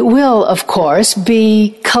 We will, of course,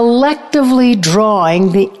 be collectively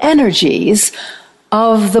drawing the energies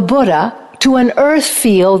of the Buddha to an earth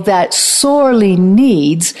field that sorely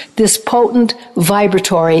needs this potent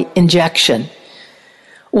vibratory injection.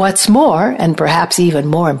 What's more, and perhaps even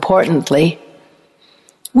more importantly,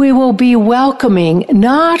 we will be welcoming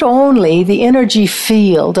not only the energy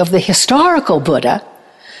field of the historical Buddha,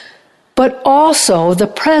 but also the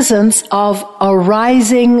presence of a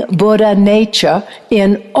rising Buddha nature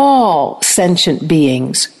in all sentient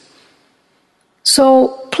beings.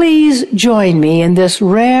 So please join me in this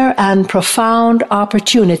rare and profound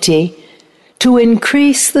opportunity to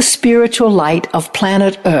increase the spiritual light of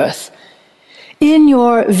planet Earth. In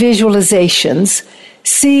your visualizations,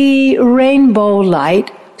 see rainbow light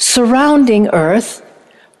surrounding Earth,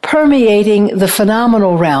 permeating the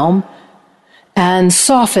phenomenal realm, and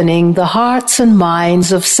softening the hearts and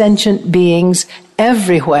minds of sentient beings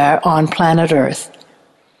everywhere on planet Earth.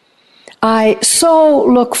 I so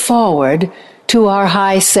look forward to our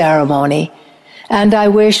high ceremony, and I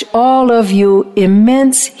wish all of you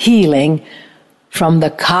immense healing from the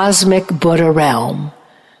cosmic Buddha realm.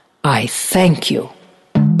 I thank you.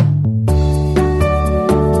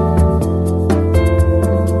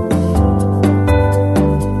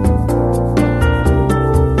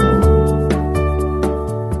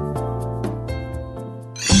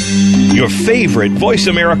 Your favorite Voice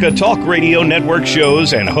America Talk Radio Network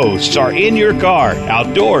shows and hosts are in your car,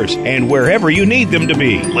 outdoors, and wherever you need them to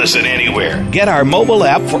be. Listen anywhere. Get our mobile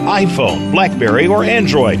app for iPhone, BlackBerry, or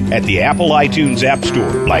Android at the Apple iTunes App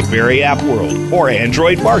Store, BlackBerry App World, or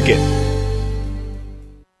Android Market.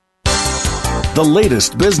 The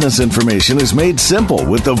latest business information is made simple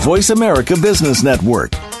with the Voice America Business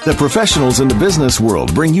Network. The professionals in the business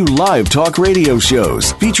world bring you live talk radio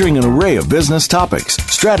shows featuring an array of business topics,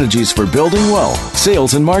 strategies for building wealth,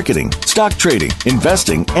 sales and marketing, stock trading,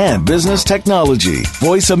 investing, and business technology.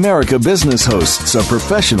 Voice America Business hosts are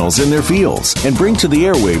professionals in their fields and bring to the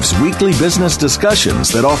airwaves weekly business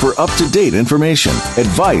discussions that offer up-to-date information,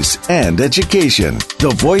 advice, and education.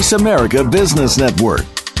 The Voice America Business Network.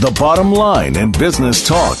 The bottom line in business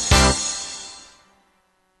talk.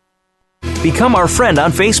 Become our friend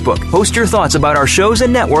on Facebook. Post your thoughts about our shows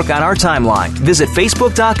and network on our timeline. Visit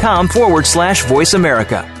Facebook.com/Voice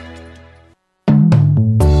America.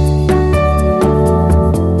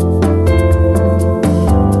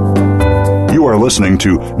 You are listening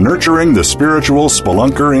to Nurturing the Spiritual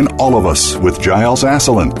Spelunker in All of Us with Giles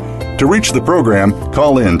Asselin. To reach the program,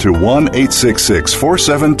 call in to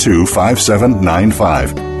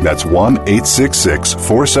 1-866-472-5795. That's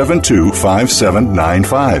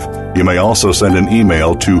 1-866-472-5795. You may also send an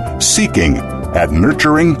email to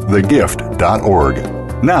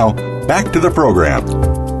seeking@nurturingthegift.org. Now, back to the program.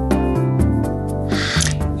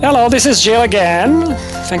 Hello, this is Jill again.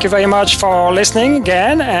 Thank you very much for listening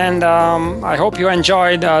again, and I hope you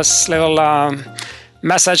enjoyed this little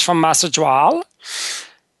message from Master Joel.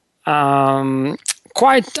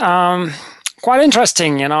 Quite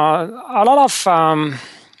interesting, you know, a lot of, I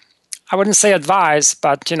wouldn't say advice,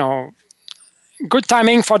 but, you know, good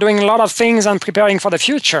timing for doing a lot of things and preparing for the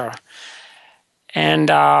future.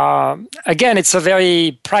 And again, it's a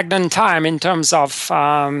very pregnant time in terms of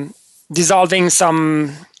dissolving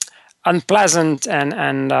some unpleasant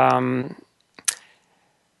and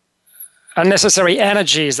unnecessary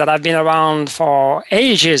energies that have been around for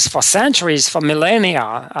ages, for centuries, for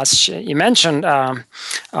millennia, as you mentioned,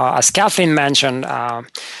 as Kathleen mentioned,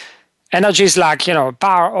 energies like, you know,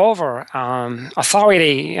 power over,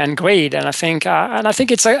 authority and greed. And I think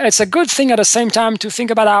it's a good thing at the same time to think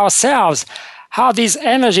about ourselves, how these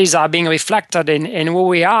energies are being reflected in who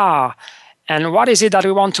we are, and what is it that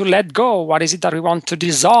we want to let go, what is it that we want to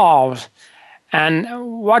dissolve, and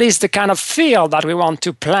what is the kind of field that we want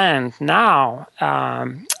to plant now,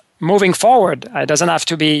 moving forward. It doesn't have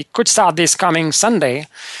to be, could start this coming Sunday,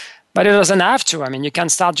 but it doesn't have to. I mean, you can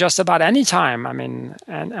start just about any time. I mean,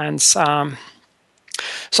 so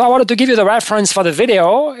I wanted to give you the reference for the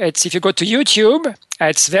video. It's, if you go to YouTube,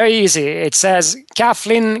 it's very easy. It says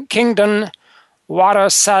Kathleen Kingdon Water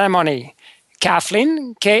Ceremony.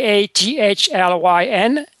 Kathleen,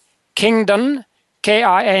 Kathlyn, Kingdon, Kingdon,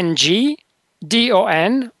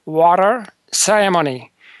 Water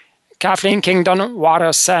Ceremony. Kathleen Kingdon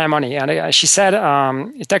Water Ceremony. And she said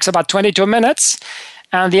it takes about 22 minutes.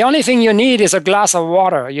 And the only thing you need is a glass of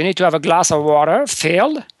water. You need to have a glass of water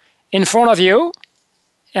filled in front of you.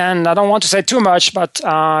 And I don't want to say too much, but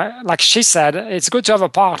like she said, it's good to have a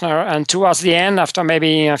partner. And towards the end, after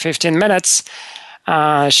maybe 15 minutes,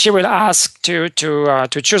 she will ask to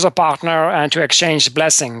choose a partner and to exchange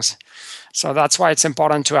blessings. So that's why it's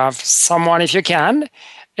important to have someone if you can.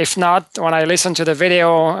 If not, when I listened to the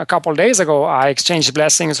video a couple of days ago, I exchanged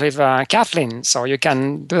blessings with Kathleen. So you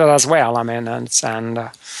can do that as well. I mean, it's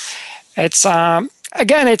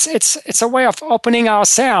again, it's a way of opening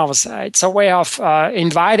ourselves. It's a way of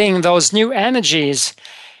inviting those new energies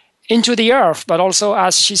into the earth, but also,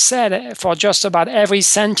 as she said, for just about every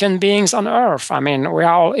sentient beings on earth. I mean, we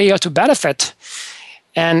are all here to benefit.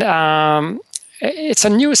 And it's a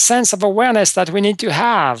new sense of awareness that we need to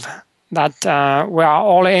have, that we are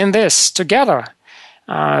all in this together.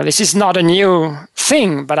 This is not a new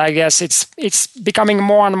thing, but I guess it's becoming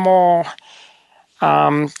more and more,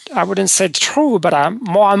 I wouldn't say true, but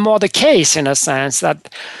more and more the case, in a sense,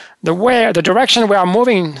 that the direction we are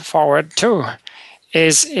moving forward to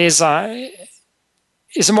is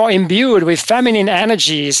more imbued with feminine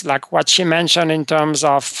energies, like what she mentioned in terms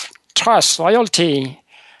of trust, loyalty,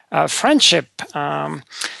 friendship.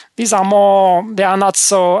 These are more, they are not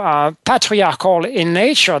so patriarchal in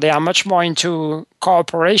nature. They are much more into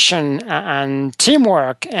cooperation and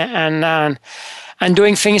teamwork and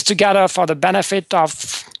doing things together for the benefit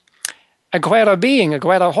of a greater being, a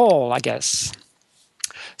greater whole, I guess.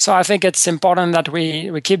 So I think it's important that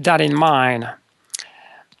we keep that in mind.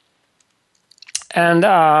 And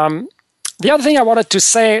the other thing I wanted to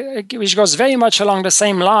say, which goes very much along the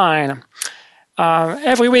same line,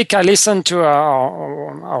 every week I listen to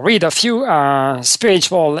or read a few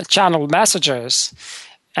spiritual channel messages.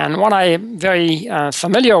 And one I'm very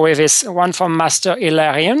familiar with is one from Master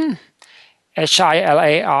Hilarion,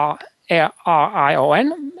 Hilarion,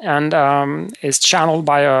 and is channeled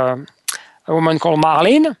by a woman called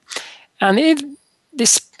Marlene. And it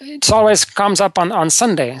always comes up on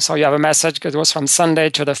Sunday. So you have a message that goes from Sunday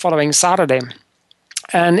to the following Saturday.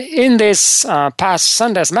 And in this past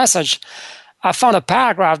Sunday's message, I found a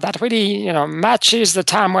paragraph that really, matches the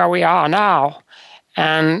time where we are now,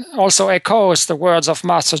 and also echoes the words of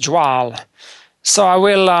Master Jwal. So I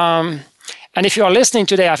will, and if you are listening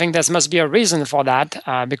today, I think there must be a reason for that,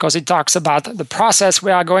 because it talks about the process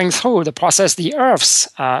we are going through, the process the Earth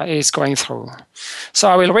is going through. So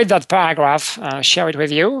I will read that paragraph, share it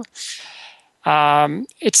with you.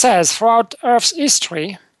 It says, throughout Earth's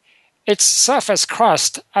history, its surface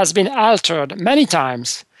crust has been altered many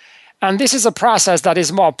times, and this is a process that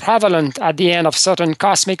is more prevalent at the end of certain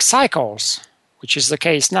cosmic cycles, which is the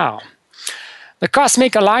case now. The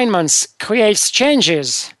cosmic alignments create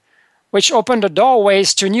changes which open the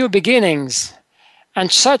doorways to new beginnings,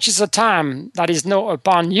 and such is a time that is now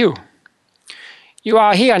upon you. You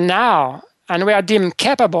are here now, and we are deemed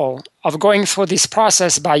capable of going through this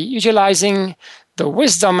process by utilizing the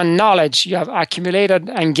wisdom and knowledge you have accumulated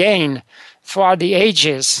and gained throughout the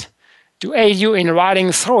ages to aid you in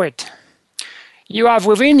riding through it. You have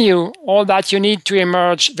within you all that you need to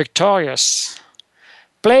emerge victorious.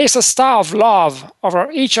 Place a star of love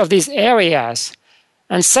over each of these areas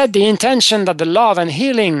and set the intention that the love and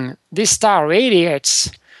healing this star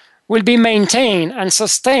radiates will be maintained and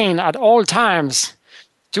sustained at all times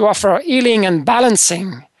to offer healing and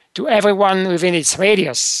balancing to everyone within its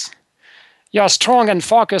radius. Your strong and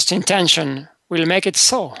focused intention will make it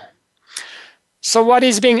so. So what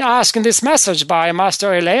is being asked in this message by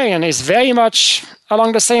Master Hilarion is very much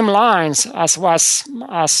along the same lines as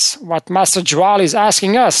what Master Jwal is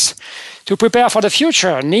asking us to prepare for the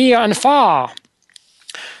future, near and far,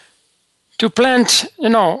 to plant,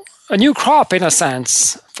 a new crop in a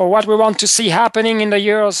sense for what we want to see happening in the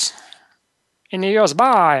years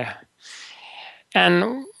by.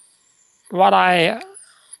 And what I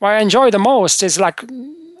enjoy the most is we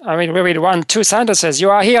read 1-2 sentences. You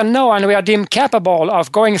are here now, and we are deemed capable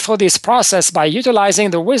of going through this process by utilizing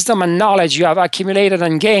the wisdom and knowledge you have accumulated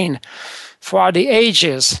and gained throughout the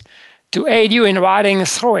ages to aid you in riding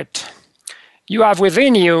through it. You have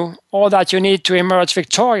within you all that you need to emerge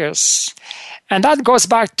victorious. And that goes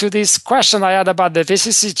back to this question I had about the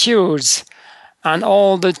vicissitudes and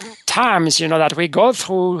all the times, that we go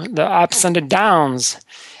through the ups and the downs.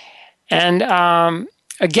 And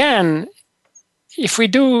again, if we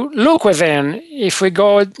do look within, if we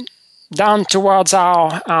go down towards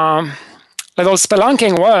our little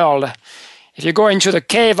spelunking world, if you go into the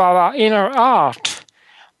cave of our inner art,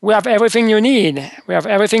 we have everything you need. We have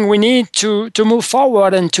everything we need to move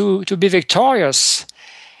forward and to be victorious.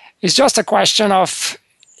 It's just a question of,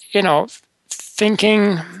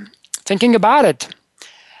 thinking about it.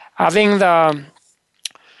 Having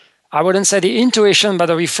I wouldn't say the intuition, but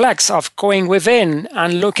the reflex of going within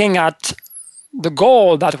and looking at the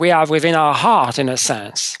goal that we have within our heart, in a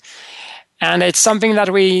sense. And it's something that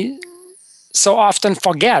we so often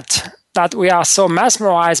forget that we are so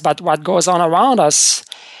mesmerized by what goes on around us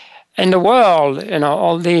in the world,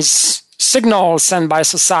 all these signals sent by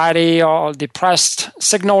society, or depressed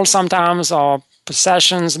signals sometimes, or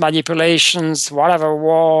possessions, manipulations, whatever,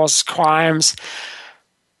 wars, crimes.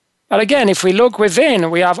 But again, if we look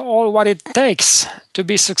within, we have all what it takes to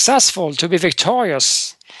be successful, to be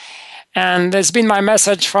victorious. And it's been my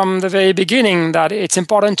message from the very beginning that it's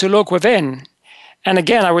important to look within. And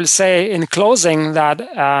again, I will say in closing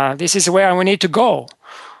that this is where we need to go.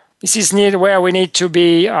 This is where we need to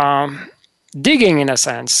be digging, in a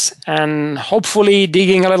sense, and hopefully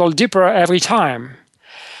digging a little deeper every time.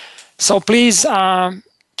 So please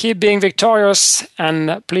keep being victorious,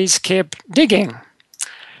 and please keep digging.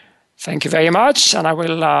 Thank you very much, and I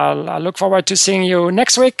will look forward to seeing you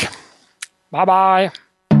next week. Bye-bye.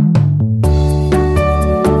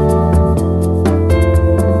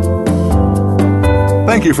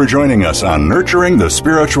 Thank you for joining us on Nurturing the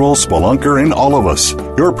Spiritual Spelunker in All of Us.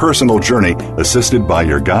 Your personal journey, assisted by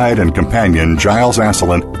your guide and companion, Giles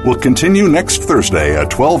Asselin, will continue next Thursday at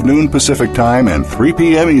 12 noon Pacific Time and 3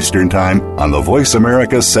 p.m. Eastern Time on the Voice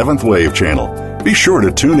America 7th Wave channel. Be sure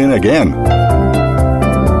to tune in again.